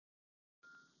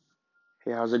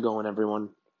Hey, how's it going, everyone?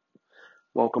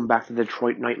 Welcome back to the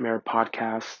Detroit Nightmare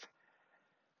podcast.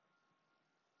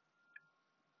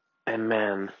 And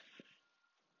man,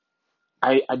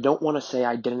 I don't want to say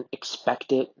I didn't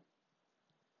expect it,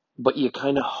 but you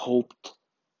kind of hoped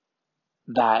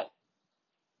that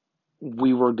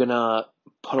we were gonna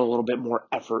put a little bit more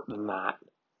effort than that.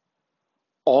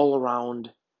 All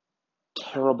around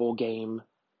terrible game,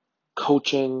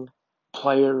 coaching,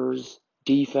 players,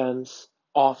 defense,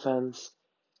 offense.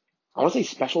 I want to say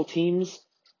special teams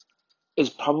is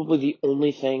probably the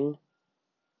only thing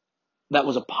that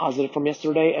was a positive from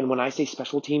yesterday. And when I say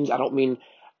special teams, I don't mean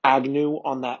Agnew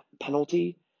on that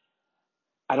penalty.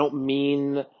 I don't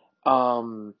mean,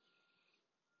 um,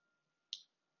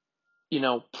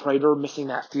 Prater missing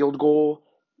that field goal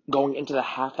going into the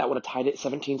half that would have tied it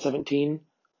 17-17.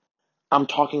 I'm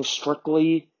talking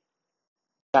strictly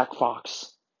Jack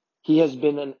Fox. He has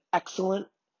been an excellent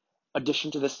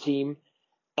addition to this team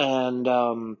and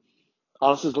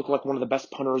honestly has looked like one of the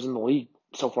best punters in the league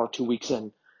so far 2 weeks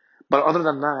in. But other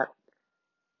than that,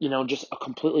 just a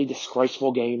completely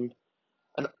disgraceful game,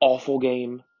 an awful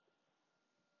game.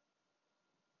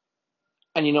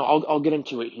 And I'll get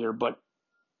into it here, but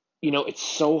it's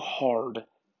so hard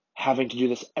having to do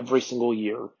this every single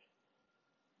year.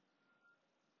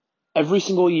 Every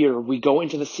single year we go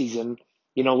into the season,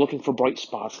 looking for bright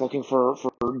spots, looking for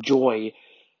joy.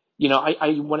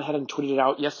 I went ahead and tweeted it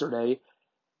out yesterday.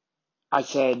 I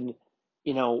said,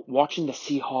 watching the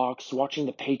Seahawks, watching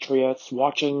the Patriots,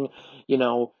 watching,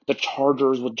 the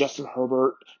Chargers with Justin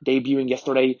Herbert debuting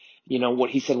yesterday, what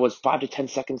he said was 5 to 10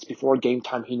 seconds before game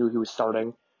time, he knew he was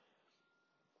starting.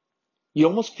 You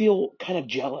almost feel kind of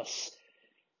jealous.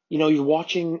 You're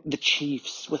watching the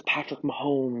Chiefs with Patrick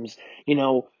Mahomes,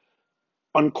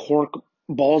 uncork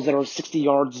balls that are 60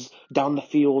 yards down the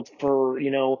field for,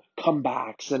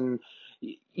 comebacks. And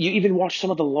you even watch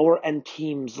some of the lower end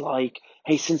teams like,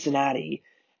 hey, Cincinnati,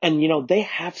 and, they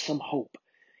have some hope.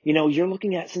 You're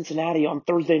looking at Cincinnati on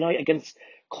Thursday night against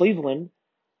Cleveland,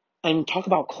 and talk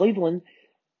about Cleveland.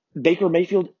 Baker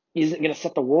Mayfield isn't going to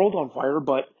set the world on fire,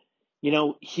 but,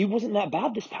 he wasn't that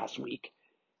bad this past week.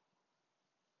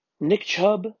 Nick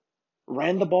Chubb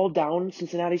ran the ball down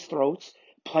Cincinnati's throats,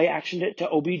 play actioned it to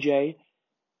OBJ,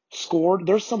 scored.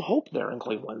 There's some hope there in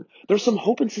Cleveland. There's some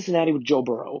hope in Cincinnati with Joe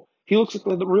Burrow. He looks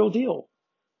like the real deal.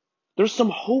 There's some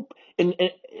hope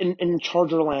in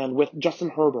Charger land with Justin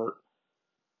Herbert.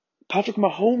 Patrick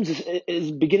Mahomes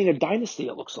is beginning a dynasty,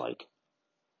 it looks like.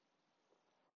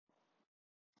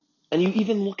 And you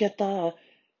even look at the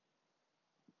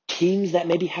teams that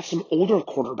maybe have some older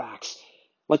quarterbacks,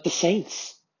 like the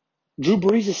Saints. Drew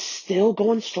Brees is still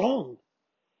going strong.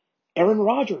 Aaron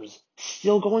Rodgers,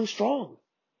 still going strong.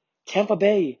 Tampa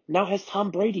Bay now has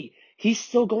Tom Brady. He's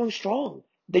still going strong.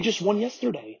 They just won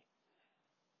yesterday.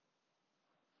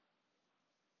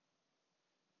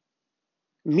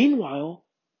 Meanwhile,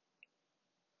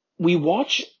 we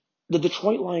watch the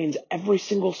Detroit Lions every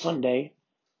single Sunday,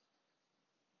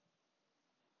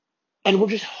 and we're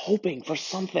just hoping for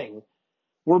something.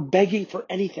 We're begging for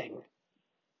anything.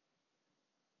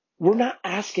 We're not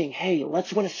asking, hey,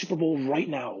 let's win a Super Bowl right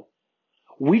now.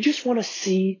 We just want to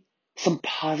see some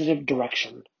positive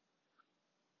direction.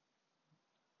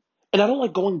 And I don't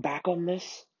like going back on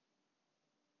this,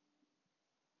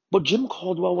 but Jim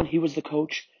Caldwell, when he was the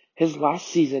coach, his last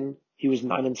season, he was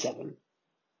 9-7.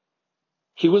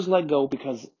 He was let go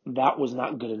because that was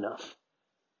not good enough.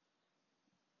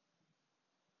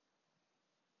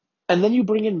 And then you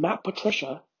bring in Matt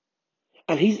Patricia,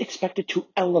 and he's expected to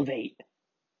elevate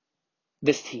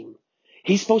this team.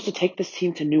 He's supposed to take this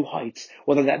team to new heights,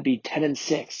 whether that be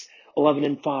 10-6,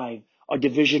 11-5, a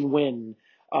division win,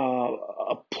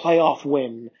 a playoff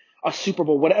win, a Super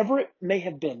Bowl, whatever it may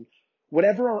have been,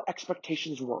 whatever our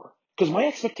expectations were. Because my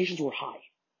expectations were high.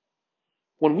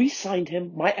 When we signed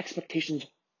him, my expectations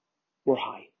were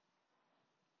high.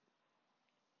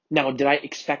 Now, did I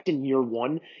expect in year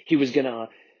one he was going to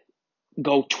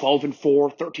go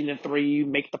 12-4, 13-3,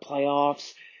 make the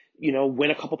playoffs,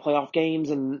 win a couple playoff games,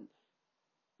 and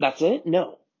that's it?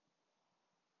 No.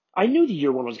 I knew the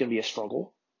year one was going to be a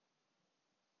struggle,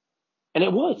 and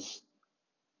it was.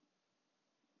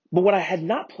 But what I had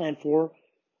not planned for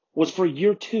was for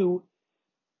year two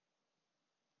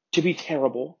to be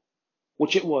terrible,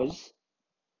 which it was.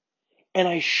 And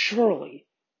I surely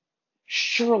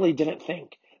didn't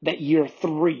think that year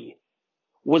three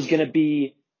was going to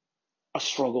be a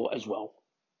struggle as well.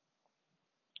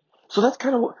 So that's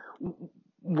kind of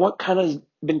what kind of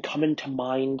been coming to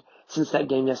mind since that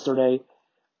game yesterday.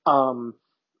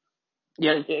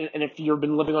 Yeah, and if you've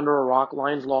been living under a rock,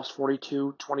 Lions lost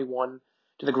 42-21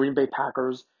 to the Green Bay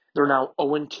Packers. They're now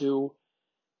 0-2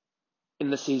 in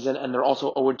the season, and they're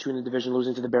also 0-2 in the division,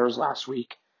 losing to the Bears last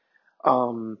week.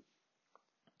 And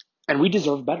we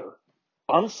deserve better,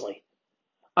 honestly.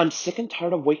 I'm sick and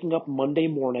tired of waking up Monday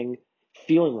morning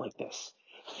feeling like this,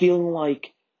 feeling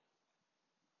like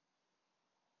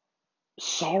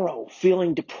sorrow,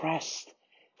 feeling depressed,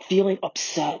 feeling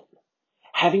upset,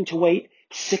 having to wait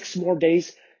 6 more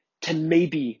days to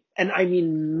maybe, and I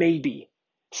mean maybe,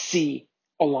 see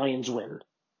a Lions win.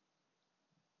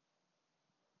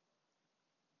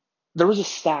 There was a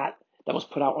stat that was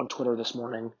put out on Twitter this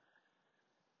morning.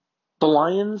 The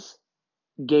Lions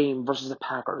game versus the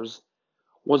Packers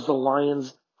was the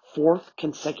Lions' 4th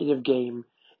consecutive game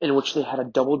in which they had a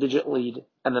double-digit lead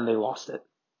and then they lost it.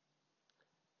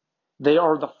 They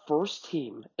are the first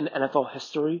team in NFL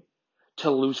history to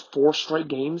lose 4 straight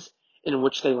games in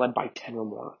which they led by 10 or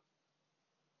more.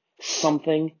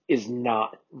 Something is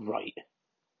not right.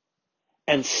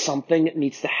 And something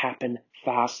needs to happen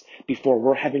fast before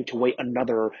we're having to wait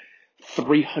another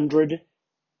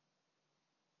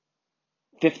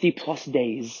 350 plus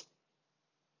days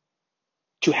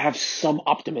to have some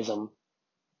optimism,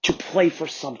 to play for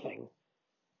something,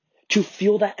 to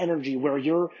feel that energy where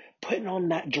you're putting on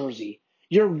that jersey,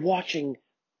 you're watching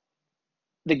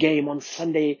the game on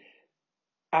Sunday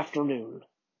afternoon,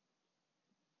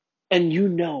 and you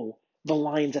know the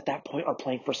Lions at that point are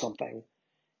playing for something.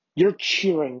 You're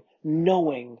cheering,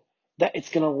 knowing that it's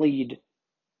going to lead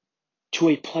to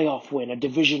a playoff win, a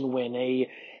division win,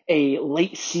 a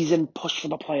late season push for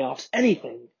the playoffs,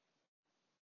 anything.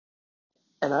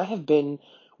 And I have been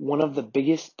one of the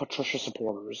biggest Patricia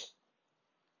supporters.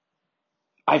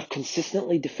 I've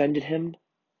consistently defended him.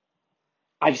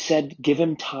 I've said, give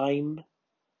him time.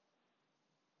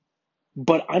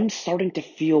 But I'm starting to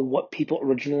feel what people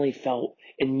originally felt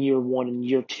in year 1 and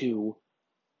year 2.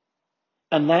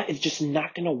 And that is just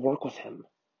not going to work with him.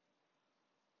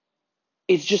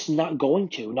 It's just not going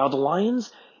to. Now, the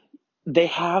Lions, they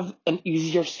have an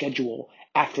easier schedule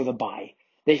after the bye.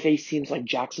 They face teams like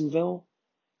Jacksonville,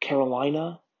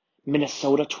 Carolina,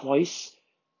 Minnesota twice.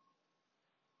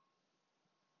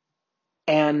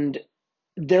 And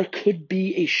there could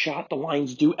be a shot the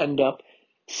Lions do end up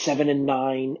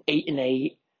 7-9,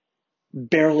 8-8,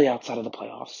 barely outside of the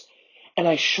playoffs. And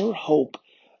I sure hope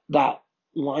that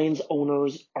Lions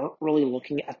owners aren't really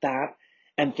looking at that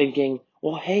and thinking,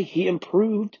 well, hey, he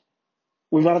improved.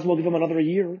 We might as well give him another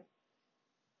year.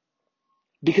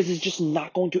 Because it's just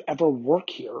not going to ever work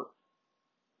here.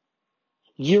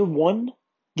 Year 1,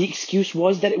 the excuse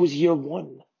was that it was year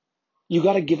 1. You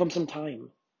got to give him some time.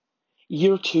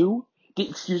 Year 2, the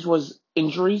excuse was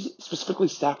injuries, specifically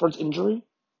Stafford's injury.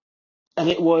 And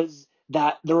it was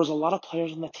that there was a lot of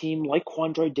players on the team, like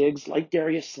Quandre Diggs, like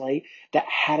Darius Slay, that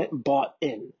hadn't bought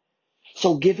in.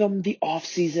 So give him the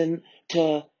offseason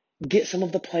to get some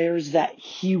of the players that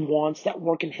he wants that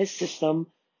work in his system.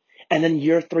 And then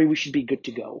year 3, we should be good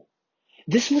to go.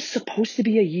 This was supposed to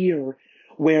be a year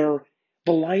where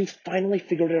the Lions finally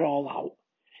figured it all out.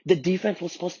 The defense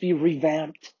was supposed to be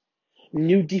revamped.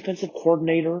 New defensive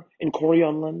coordinator in Corey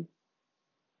Unlin.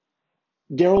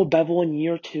 Darrell Bevell in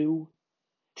year 2.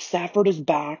 Stafford is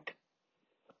back.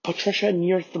 Patricia in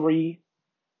year 3.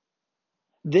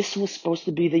 This was supposed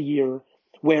to be the year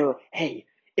where, hey,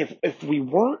 if we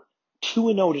weren't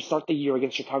 2-0 to start the year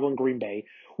against Chicago and Green Bay,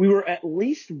 we were at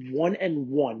least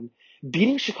 1-1,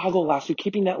 beating Chicago last week,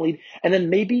 keeping that lead, and then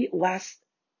maybe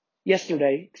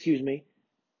yesterday,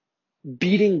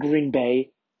 beating Green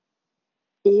Bay,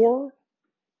 or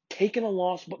taking a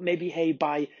loss, but maybe, hey,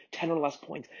 by 10 or less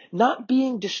points. Not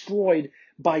being destroyed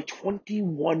by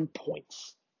 21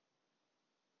 points.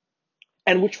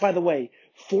 And which, by the way,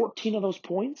 14 of those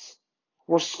points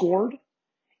were scored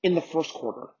in the first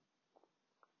quarter.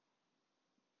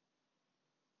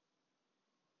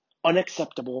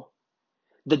 Unacceptable.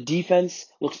 The defense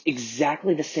looks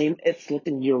exactly the same it's looked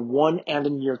in year 1 and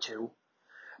in year 2.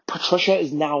 Patricia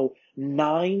is now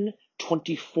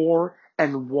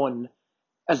 9-24-1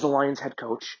 as the Lions head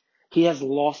coach. He has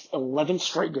lost 11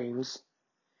 straight games,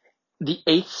 the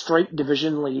 8th straight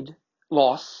division lead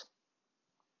loss,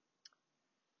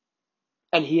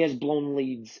 and he has blown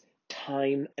leads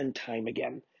time and time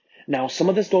again. Now, some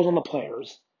of this goes on the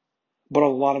players, but a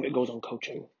lot of it goes on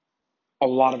coaching. A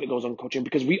lot of it goes on coaching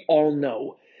because we all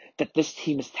know that this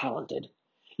team is talented.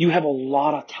 You have a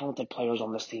lot of talented players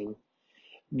on this team.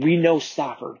 We know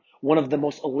Stafford, one of the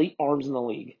most elite arms in the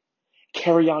league.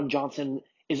 Kerryon Johnson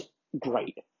is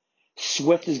great.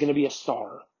 Swift is going to be a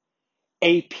star.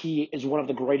 AP is one of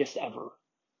the greatest ever.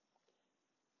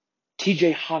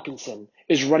 TJ Hawkinson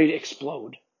is ready to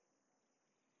explode.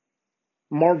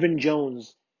 Marvin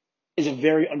Jones is a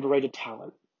very underrated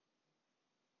talent.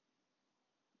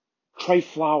 Trey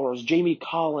Flowers, Jamie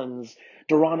Collins,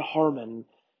 Deron Harmon,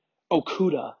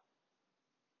 Okuda,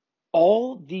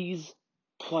 all these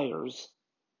players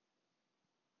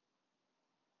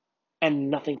and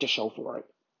nothing to show for it.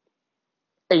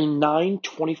 A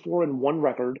 9-24-1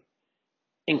 record,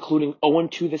 including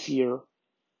 0-2 this year,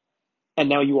 and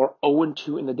now you are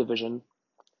 0-2 in the division,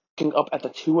 looking up at the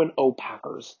 2-0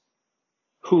 Packers,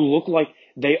 who look like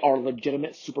they are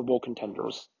legitimate Super Bowl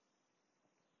contenders.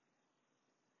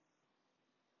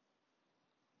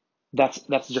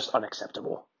 That's just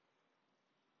unacceptable.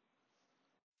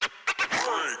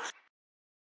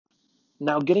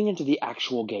 Now getting into the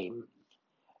actual game.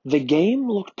 The game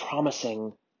looked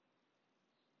promising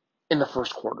in the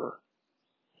first quarter.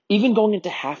 Even going into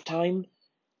halftime,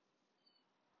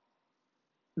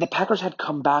 the Packers had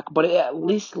come back, but it at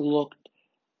least looked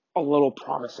a little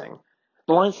promising.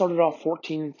 The line started off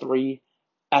 14-3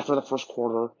 after the first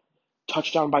quarter.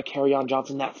 Touchdown by Kerryon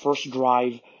Johnson. That first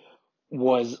drive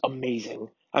was amazing.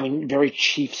 I mean, very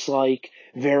Chiefs-like,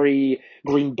 very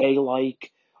Green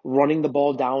Bay-like, running the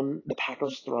ball down the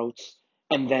Packers' throats,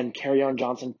 and then Kerryon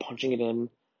Johnson punching it in.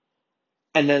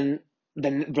 And then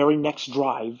the very next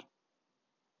drive,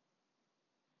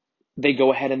 they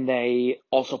go ahead and they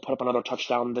also put up another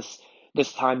touchdown,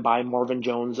 this time by Marvin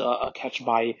Jones, a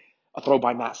throw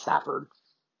by Matt Stafford.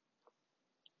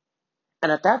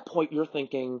 And at that point, you're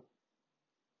thinking,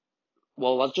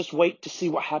 well, let's just wait to see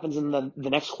what happens in the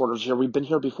next quarters here. We've been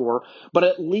here before, but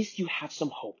at least you have some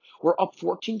hope. We're up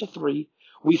 14-3.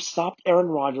 We've stopped Aaron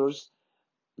Rodgers,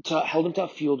 held him to a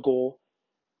field goal.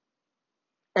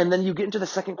 And then you get into the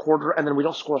second quarter, and then we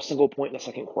don't score a single point in the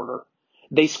second quarter.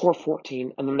 They score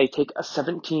 14, and then they take a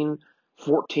 17-14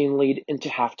 lead into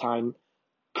halftime.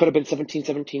 Could have been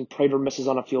 17-17. Prater misses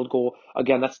on a field goal.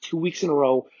 Again, that's 2 weeks in a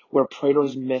row where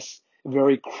Prater's miss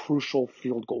very crucial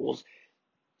field goals.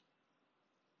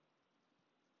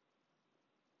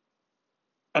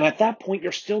 And at that point,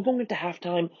 you're still going into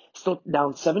halftime, still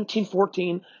down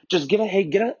 17-14. Just get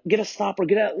a stop or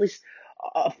get at least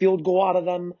a field goal out of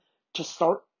them to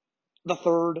start the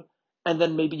third, and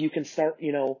then maybe you can start,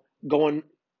 going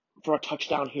for a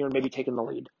touchdown here and maybe taking the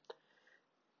lead.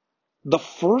 The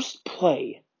first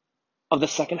play of the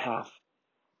second half,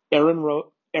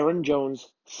 Aaron Jones,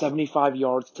 75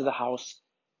 yards to the house.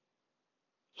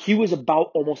 He was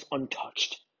about almost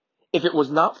untouched. If it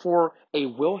was not for a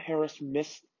Will Harris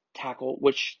missed tackle,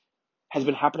 which has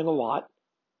been happening a lot,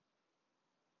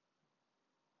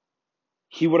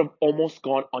 he would have almost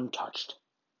gone untouched.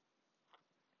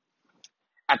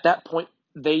 At that point,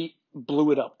 they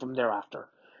blew it up from thereafter,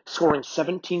 scoring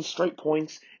 17 straight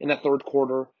points in the third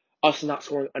quarter, us not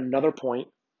scoring another point.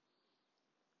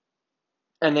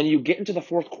 And then you get into the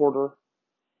fourth quarter,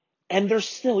 and there's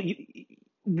still,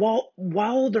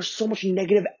 while there's so much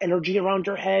negative energy around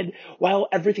your head, while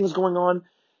everything's going on,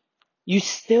 you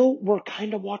still were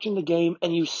kind of watching the game,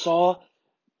 and you saw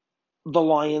the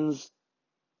Lions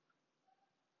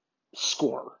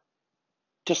score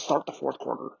to start the fourth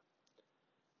quarter.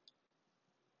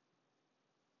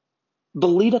 The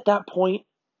lead at that point,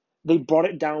 they brought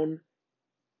it down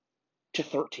to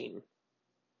 13.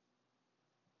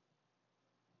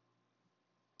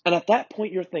 And at that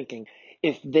point, you're thinking,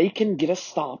 if they can get a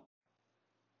stop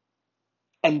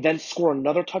and then score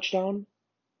another touchdown,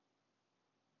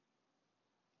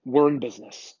 we're in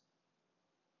business.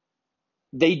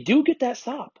 They do get that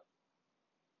stop.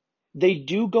 They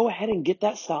do go ahead and get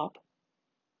that stop,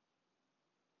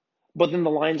 but then the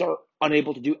Lions are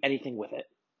unable to do anything with it.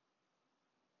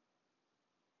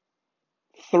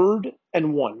 3rd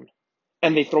and 1,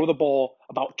 and they throw the ball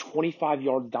about 25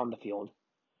 yards down the field.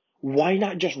 Why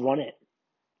not just run it?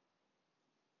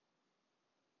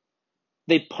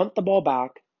 They punt the ball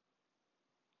back,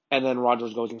 and then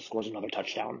Rodgers goes and scores another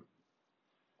touchdown.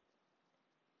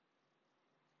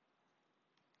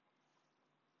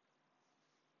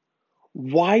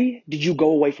 Why did you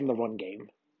go away from the run game?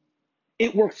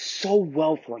 It worked so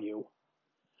well for you.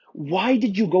 Why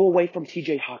did you go away from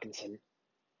TJ Hockenson,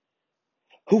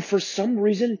 who for some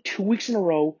reason 2 weeks in a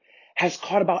row has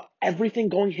caught about everything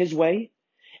going his way,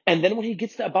 and then when he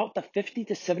gets to about the 50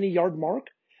 to 70 yard mark,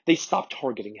 they stop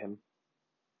targeting him?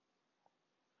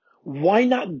 Why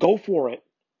not go for it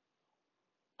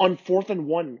on 4th and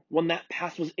 1 when that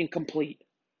pass was incomplete?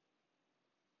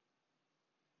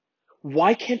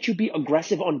 Why can't you be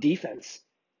aggressive on defense?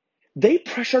 They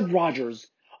pressured Rodgers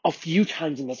a few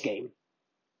times in this game.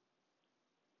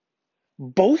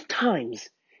 Both times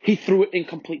he threw an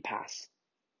incomplete pass.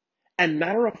 And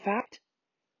matter of fact,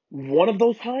 one of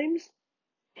those times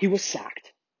he was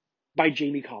sacked by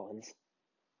Jamie Collins.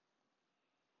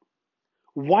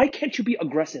 Why can't you be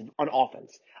aggressive on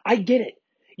offense? I get it.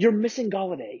 You're missing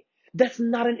Galladay. That's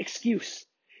not an excuse.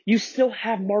 You still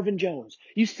have Marvin Jones.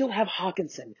 You still have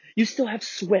Hawkinson. You still have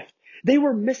Swift. They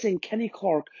were missing Kenny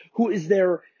Clark, who is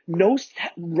their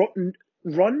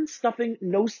run stuffing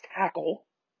nose tackle,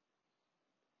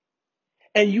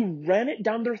 and you ran it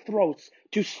down their throats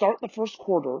to start the first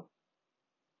quarter,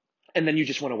 and then you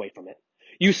just went away from it.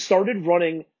 You started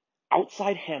running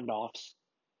outside handoffs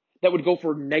that would go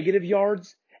for negative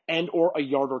yards and or a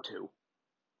yard or two.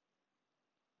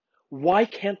 Why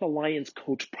can't the Lions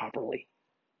coach properly?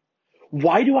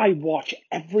 Why do I watch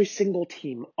every single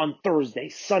team on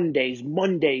Thursdays, Sundays,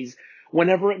 Mondays,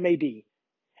 whenever it may be,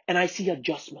 and I see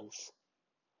adjustments?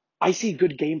 I see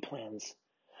good game plans.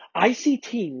 I see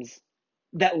teams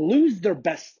that lose their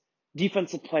best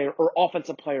defensive player or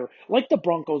offensive player, like the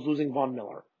Broncos losing Von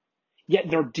Miller, yet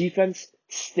their defense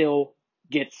still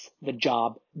gets the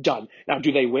job done. Now,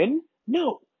 do they win?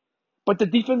 No. But the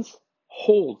defense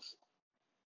holds.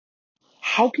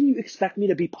 How can you expect me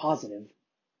to be positive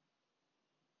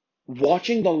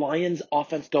watching the Lions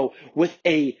offense go with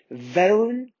a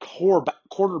veteran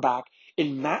quarterback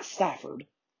in Matt Stafford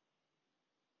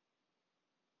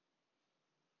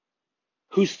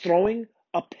who's throwing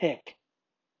a pick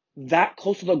that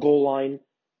close to the goal line?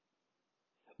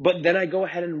 But then I go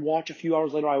ahead and watch a few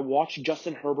hours later, I watch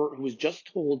Justin Herbert, who was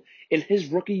just told in his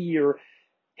rookie year,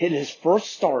 in his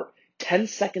first start, 10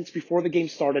 seconds before the game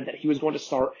started, that he was going to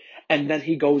start. And then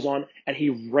he goes on and he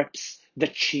rips the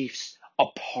Chiefs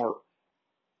apart.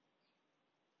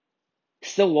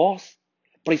 Still lost,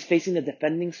 but he's facing the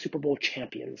defending Super Bowl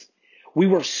champions. We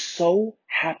were so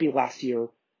happy last year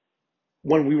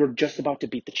when we were just about to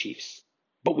beat the Chiefs,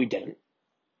 but we didn't.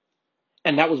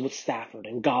 And that was with Stafford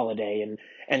and Galladay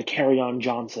and Kerryon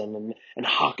Johnson and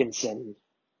Hawkinson.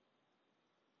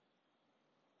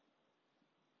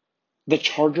 The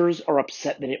Chargers are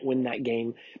upset they didn't win that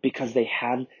game because they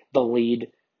had the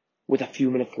lead with a few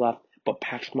minutes left, but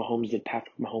Patrick Mahomes did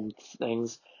Patrick Mahomes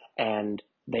things, and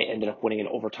they ended up winning in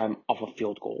overtime off a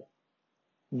field goal.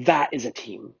 That is a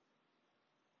team.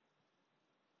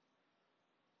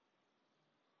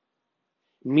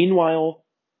 Meanwhile,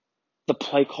 the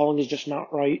play calling is just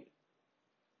not right.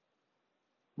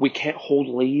 We can't hold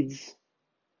leads.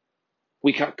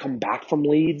 We can't come back from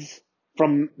leads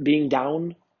from being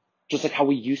down, just like how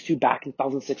we used to back in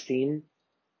 2016.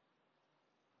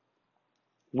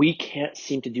 We can't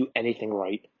seem to do anything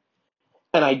right.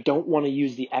 And I don't want to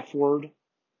use the F word,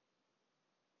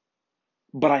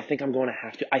 but I think I'm going to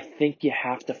have to. I think you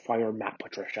have to fire Matt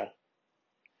Patricia.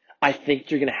 I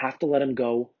think you're going to have to let him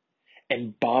go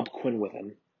and Bob Quinn with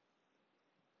him.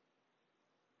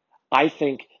 I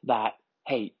think that,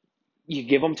 hey, you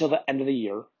give him till the end of the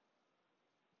year.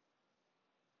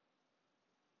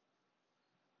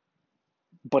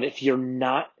 But if you're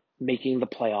not making the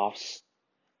playoffs,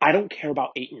 I don't care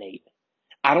about 8-8.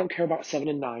 I don't care about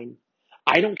 7-9.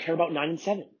 I don't care about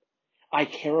 9-7. I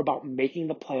care about making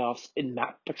the playoffs in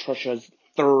Matt Patricia's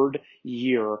third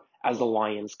year as the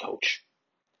Lions coach.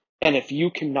 And if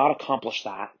you cannot accomplish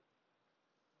that,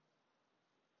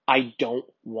 I don't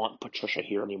want Patricia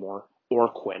here anymore, or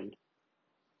Quinn.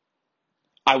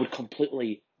 I would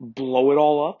completely blow it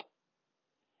all up.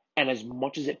 And as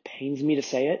much as it pains me to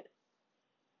say it,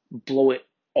 blow it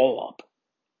all up.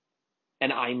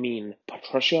 And I mean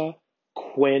Patricia,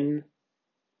 Quinn,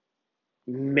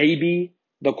 maybe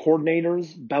the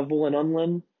coordinators, Bevel and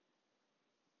Unlin,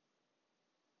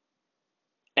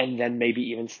 and then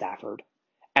maybe even Stafford.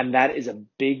 And that is a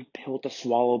big pill to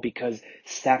swallow because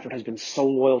Stafford has been so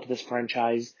loyal to this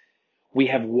franchise. We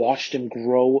have watched him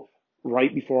grow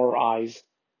right before our eyes.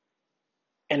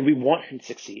 And we want him to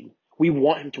succeed. We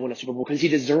want him to win a Super Bowl because he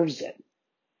deserves it.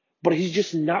 But he's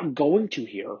just not going to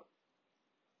here.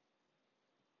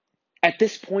 At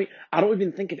this point, I don't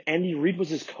even think if Andy Reid was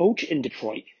his coach in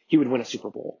Detroit, he would win a Super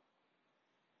Bowl.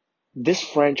 This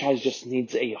franchise just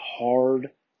needs a hard,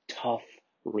 tough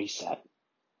reset.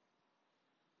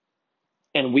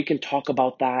 And we can talk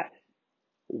about that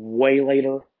way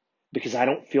later because I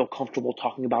don't feel comfortable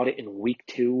talking about it in week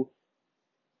 2,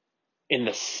 in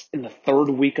the third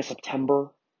week of September,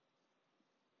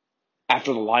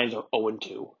 after the Lions are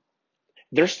 0-2.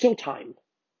 There's still time.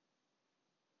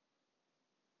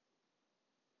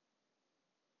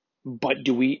 But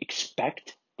do we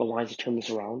expect the Lions to turn this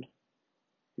around?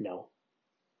 No.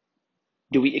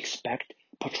 Do we expect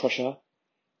Patricia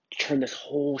to turn this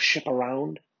whole ship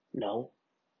around? No.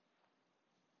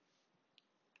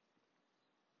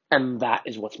 And that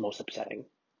is what's most upsetting.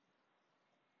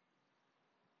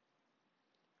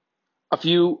 A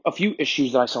few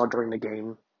issues that I saw during the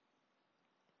game.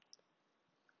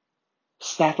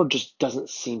 Stafford just doesn't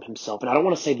seem himself. And I don't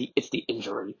want to say it's the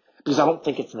injury, because I don't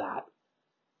think it's that.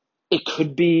 It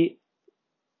could be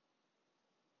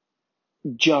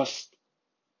just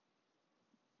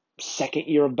second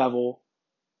year of Bevel,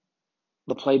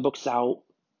 the playbook's out,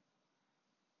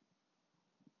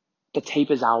 the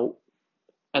tape is out,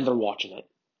 and they're watching it.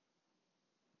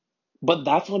 But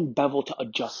that's on Bevel to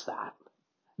adjust that.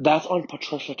 That's on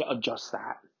Patricia to adjust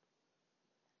that.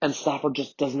 And Stafford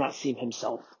just does not seem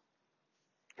himself.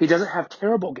 He doesn't have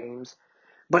terrible games,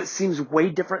 but it seems way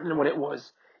different than what it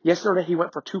was. Yesterday he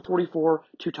went for 244,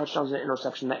 2 touchdowns and an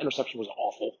interception. That interception was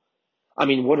awful. I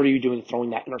mean, what are you doing throwing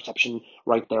that interception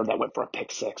right there that went for a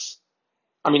pick six?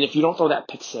 I mean, if you don't throw that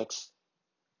pick six,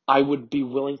 I would be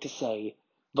willing to say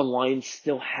the Lions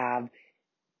still have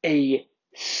a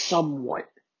somewhat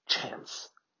chance.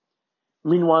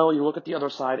 Meanwhile, you look at the other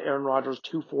side, Aaron Rodgers,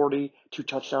 240, 2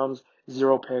 touchdowns,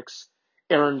 0 picks.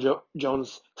 Aaron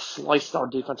Jones sliced our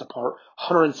defense apart,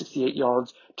 168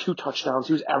 yards, 2 touchdowns.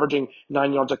 He was averaging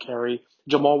 9 yards a carry.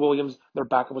 Jamal Williams, their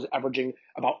backup, was averaging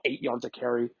about 8 yards a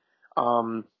carry.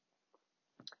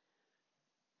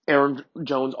 Aaron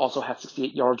Jones also had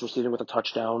 68 yards receiving with a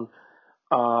touchdown.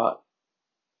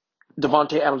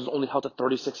 Devontae Adams was only held to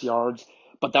 36 yards,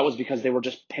 but that was because they were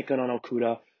just picking on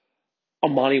Okudah.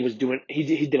 Amani was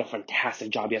he did a fantastic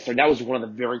job yesterday. That was one of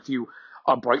the very few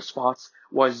bright spots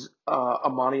was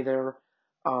Amani there.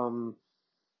 And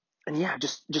yeah,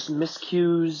 just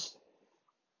miscues,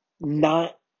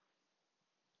 not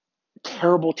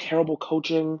terrible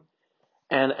coaching,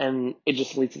 and it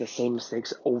just leads to the same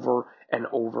mistakes over and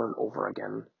over and over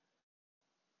again.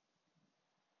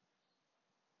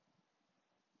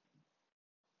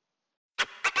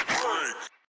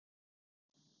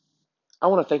 I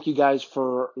want to thank you guys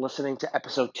for listening to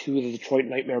episode 2 of the Detroit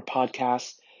Nightmare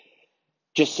podcast.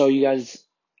 Just so you guys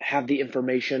have the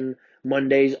information,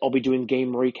 Mondays I'll be doing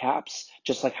game recaps,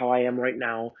 just like how I am right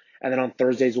now. And then on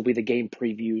Thursdays will be the game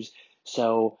previews.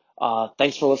 So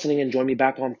thanks for listening, and join me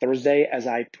back on Thursday as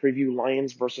I preview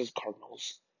Lions versus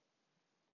Cardinals.